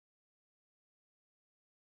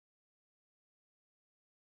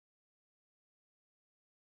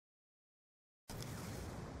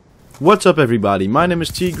What's up everybody, my name is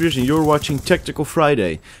T-Grizzz and you're watching Tactical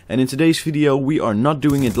Friday. And in today's video we are not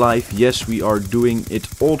doing it live, yes we are doing it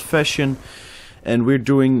old-fashioned. And we're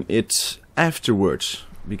doing it afterwards.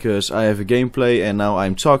 Because I have a gameplay and now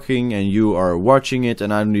I'm talking and you are watching it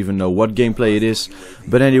and I don't even know what gameplay it is.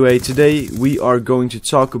 But anyway, today we are going to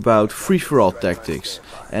talk about free-for-all tactics.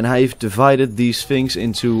 And I've divided these things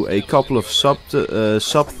into a couple of sub-questions.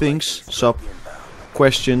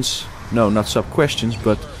 No, not sub-questions,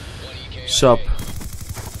 but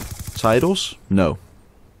sub-titles? No.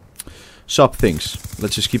 Sub-things.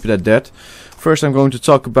 Let's just keep it at that. First I'm going to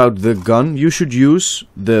talk about the gun you should use,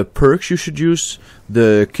 the perks you should use,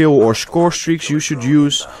 the kill or score streaks you should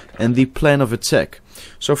use, and the plan of attack.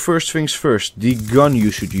 So first things first, the gun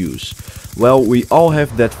you should use. Well, we all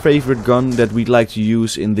have that favorite gun that we'd like to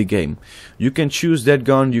use in the game. You can choose that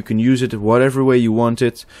gun, you can use it whatever way you want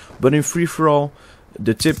it, but in free-for-all,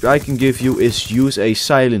 the tip I can give you is use a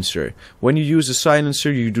silencer. When you use a silencer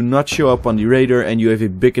you do not show up on the radar and you have a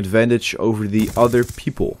big advantage over the other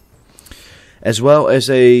people. As well as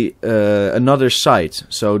another sight.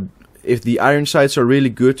 So if the iron sights are really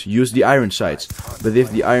good, use the iron sights. But if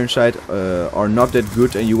the iron sights are not that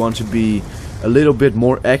good and you want to be a little bit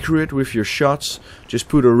more accurate with your shots, just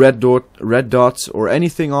put a red dot or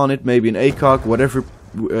anything on it, maybe an ACOG, whatever,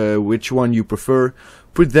 which one you prefer.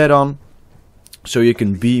 Put that on. So you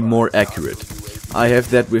can be more accurate. I have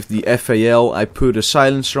that with the FAL. I put a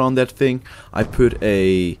silencer on that thing. I put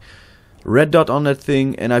a red dot on that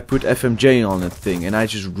thing. And I put FMJ on that thing. And I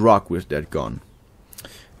just rock with that gun.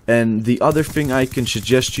 And the other thing I can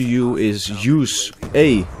suggest to you is use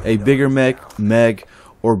A bigger mag,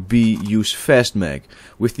 or B, use fast mag.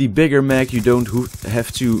 With the bigger mag you don't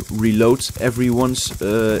have to reload every one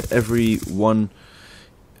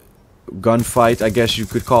gunfight, I guess you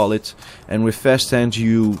could call it. And with fast hand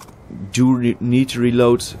you do need to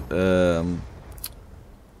reload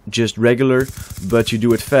just regular, but you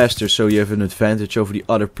do it faster, so you have an advantage over the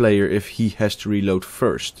other player if he has to reload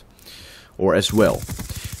first or as well.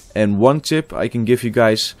 And one tip I can give you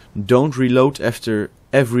guys, don't reload after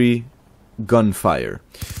every gunfire,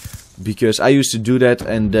 because I used to do that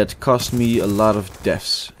and that cost me a lot of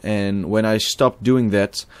deaths. And when I stopped doing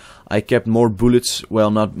that, I kept more bullets,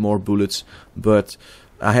 well not more bullets, but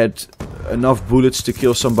I had enough bullets to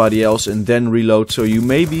kill somebody else and then reload. So you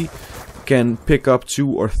maybe can pick up 2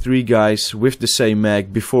 or 3 guys with the same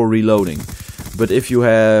mag before reloading. But if you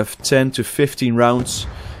have 10 to 15 rounds,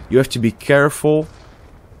 you have to be careful,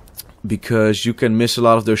 because you can miss a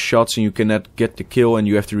lot of those shots and you cannot get the kill and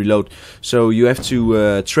you have to reload. So you have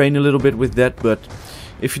to train a little bit with that, but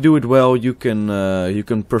if you do it well you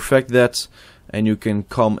can perfect that. And you can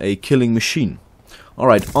become a killing machine.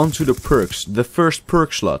 Alright, on to the perks. The first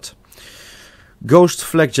perk slot. Ghost,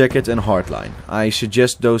 Flak Jacket and Hardline. I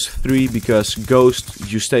suggest those 3 because Ghost,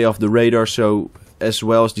 you stay off the radar, so as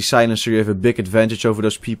well as the silencer you have a big advantage over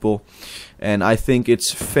those people. And I think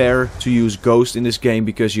it's fair to use Ghost in this game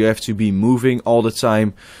because you have to be moving all the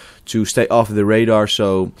time to stay off the radar.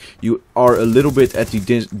 So you are a little bit at the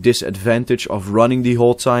disadvantage of running the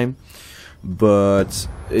whole time. But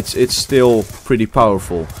it's still pretty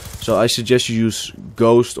powerful. So I suggest you use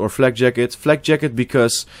Ghost or Flak Jacket. Flak Jacket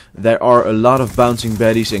because there are a lot of bouncing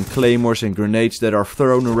baddies and claymores and grenades that are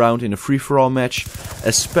thrown around in a free-for-all match.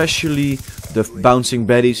 Especially the bouncing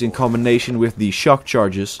baddies in combination with the shock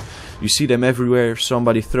charges. You see them everywhere.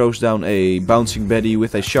 Somebody throws down a bouncing baddie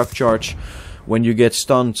with a shock charge. When you get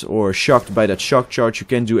stunned or shocked by that shock charge, you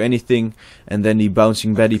can't do anything, and then the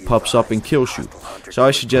bouncing baddie pops up and kills you. So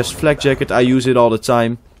I suggest Flak Jacket. I use it all the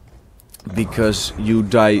time because you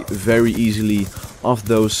die very easily of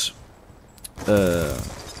those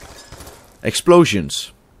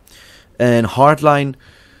explosions. And Hardline,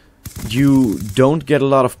 you don't get a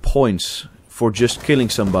lot of points for just killing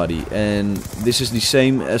somebody, and this is the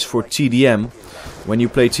same as for TDM. When you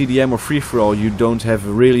play TDM or free-for-all, you don't have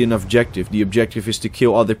really an objective. The objective is to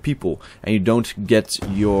kill other people, and you don't get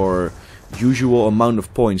your usual amount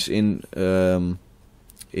of points in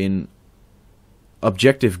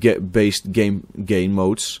objective-based game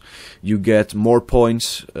modes. You get more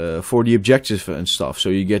points for the objective and stuff, so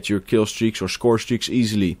you get your kill streaks or score streaks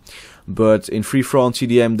easily. But in free-for-all and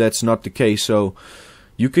TDM, that's not the case. So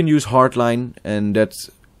you can use Hardline, and that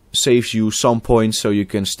saves you some points, so you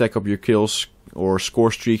can stack up your kills or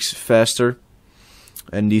score streaks faster.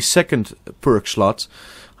 And the second perk slot,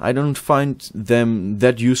 I don't find them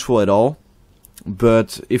that useful at all,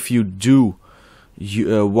 but if you do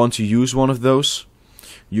want to use one of those,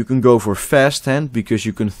 you can go for fast hand, because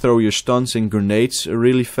you can throw your stuns and grenades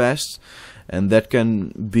really fast, and that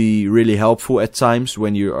can be really helpful at times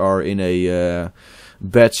when you are in a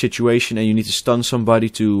bad situation and you need to stun somebody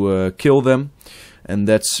to kill them, and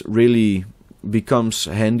that's really becomes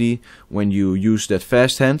handy when you use that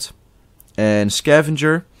fast hand. And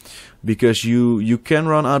Scavenger, because you can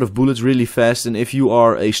run out of bullets really fast, and if you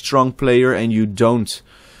are a strong player and you don't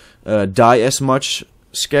die as much,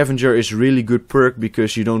 Scavenger is really good perk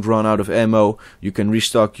because you don't run out of ammo. You can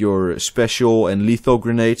restock your special and lethal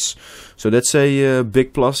grenades, so that's a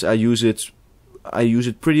big plus. I use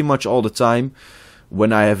it pretty much all the time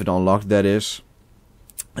when I have it unlocked, that is.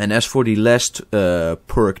 And as for the last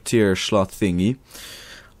perk tier slot thingy,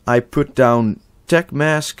 I put down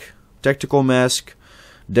Tactical Mask,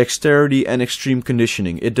 Dexterity and Extreme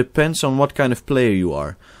Conditioning. It depends on what kind of player you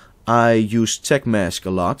are. I use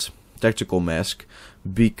Tactical Mask,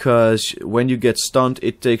 because when you get stunned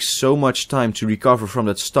it takes so much time to recover from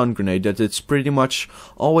that stun grenade that it's pretty much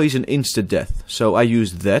always an instant death. So I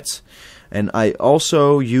use that. And I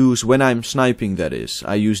also use, when I'm sniping that is,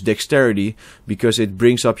 I use Dexterity because it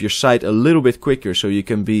brings up your sight a little bit quicker, so you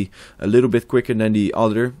can be a little bit quicker than the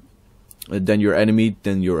other, than your enemy,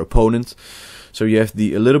 than your opponent. So you have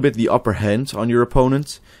a little bit the upper hand on your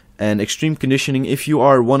opponent. And Extreme Conditioning, if you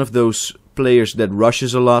are one of those players that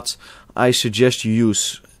rushes a lot, I suggest you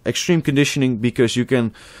use Extreme Conditioning because you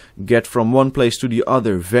can get from one place to the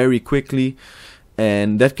other very quickly,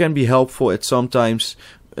 and that can be helpful at sometimes.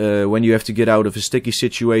 When you have to get out of a sticky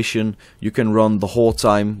situation, you can run the whole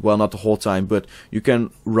time. Well, not the whole time, but you can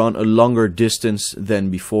run a longer distance than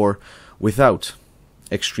before without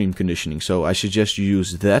Extreme Conditioning. So I suggest you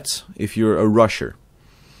use that if you're a rusher.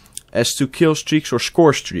 As to kill streaks or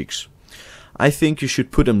score streaks, I think you should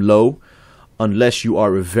put them low unless you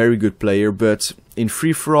are a very good player. But in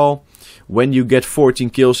free-for-all, when you get 14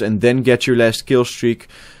 kills and then get your last kill streak,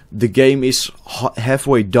 the game is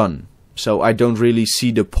halfway done. So I don't really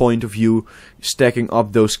see the point of you stacking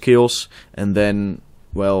up those kills, and then,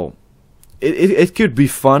 well, it could be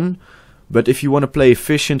fun, but if you want to play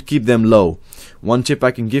efficient, keep them low. One tip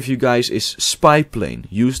I can give you guys is spy plane.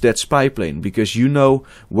 Use that spy plane, because you know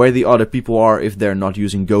where the other people are if they're not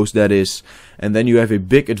using Ghost, that is. And then you have a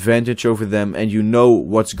big advantage over them, and you know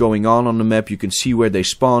what's going on the map. You can see where they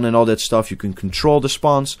spawn and all that stuff. You can control the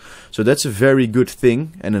spawns. So that's a very good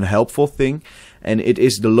thing and a helpful thing. And it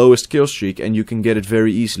is the lowest kill streak, and you can get it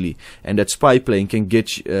very easily. And that spy plane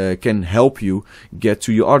can help you get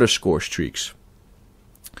to your other score streaks.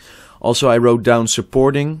 Also, I wrote down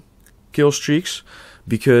supporting kill streaks,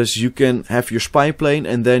 because you can have your spy plane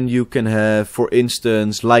and then you can have, for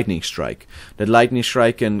instance, lightning strike. That lightning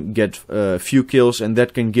strike can get a few kills, and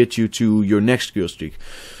that can get you to your next kill streak.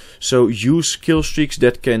 So use kill streaks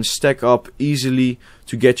that can stack up easily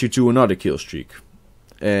to get you to another kill streak.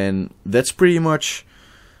 And that's pretty much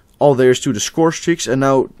all there is to the score streaks. And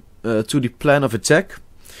now to the plan of attack.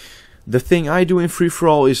 The thing I do in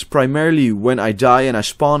free-for-all is primarily when I die and I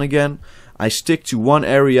spawn again, I stick to one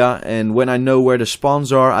area, and when I know where the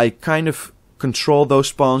spawns are, I kind of control those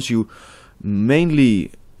spawns. You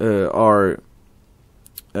mainly are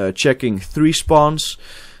checking 3 spawns,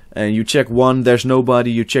 and you check one, there's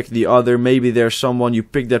nobody, you check the other, maybe there's someone, you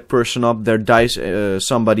pick that person up, there dies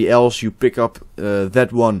somebody else, you pick up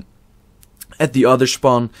that one at the other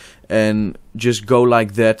spawn, and just go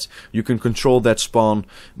like that. You can control that spawn,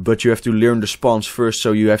 but you have to learn the spawns first,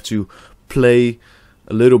 so you have to play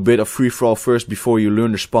a little bit of free-for-all first before you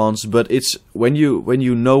learn the spawns. But it's when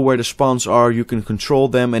you know where the spawns are, you can control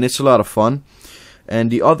them, and it's a lot of fun.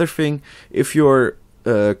 And the other thing, if you're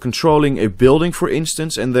controlling a building, for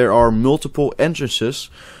instance, and there are multiple entrances,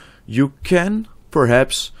 you can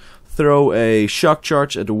perhaps throw a shock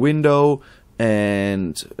charge at the window,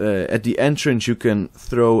 and at the entrance you can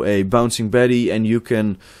throw a bouncing Betty, and you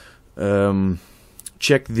can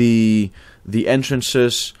check the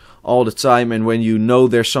entrances all the time, and when you know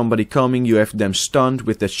there's somebody coming, you have them stunned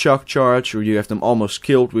with that shock charge, or you have them almost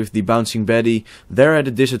killed with the bouncing Betty. They're at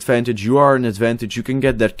a disadvantage, you are an advantage, you can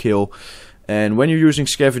get that kill. And when you're using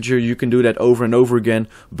Scavenger, you can do that over and over again,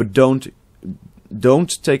 but don't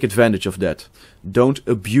take advantage of that. Don't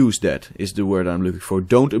abuse that, is the word I'm looking for.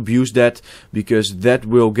 Don't abuse that, because that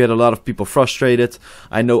will get a lot of people frustrated.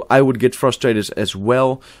 I know I would get frustrated as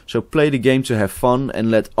well. So play the game to have fun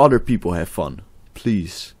and let other people have fun,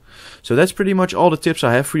 please. So that's pretty much all the tips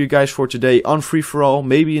I have for you guys for today on free-for-all.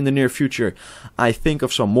 Maybe in the near future I think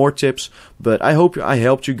of some more tips, but I hope I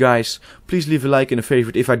helped you guys. Please leave a like and a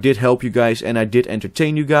favorite if I did help you guys and I did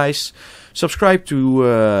entertain you guys. Subscribe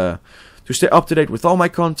to stay up to date with all my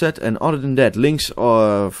content, and other than that, links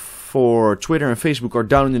for Twitter and Facebook are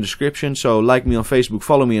down in the description. So like me on Facebook,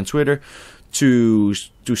 follow me on Twitter to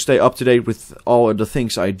stay up to date with all of the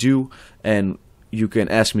things I do. And You can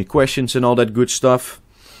ask me questions and all that good stuff.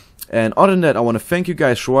 And other than that, I want to thank you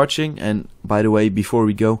guys for watching. And by the way, before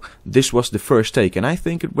we go, this was the first take and I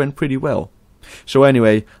think it went pretty well. So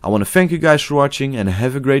anyway, I want to thank you guys for watching and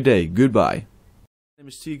have a great day. Goodbye. My name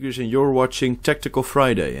is T-Grizzz and you're watching Tactical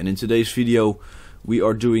Friday. And in today's video, we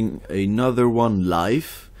are doing another one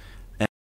live.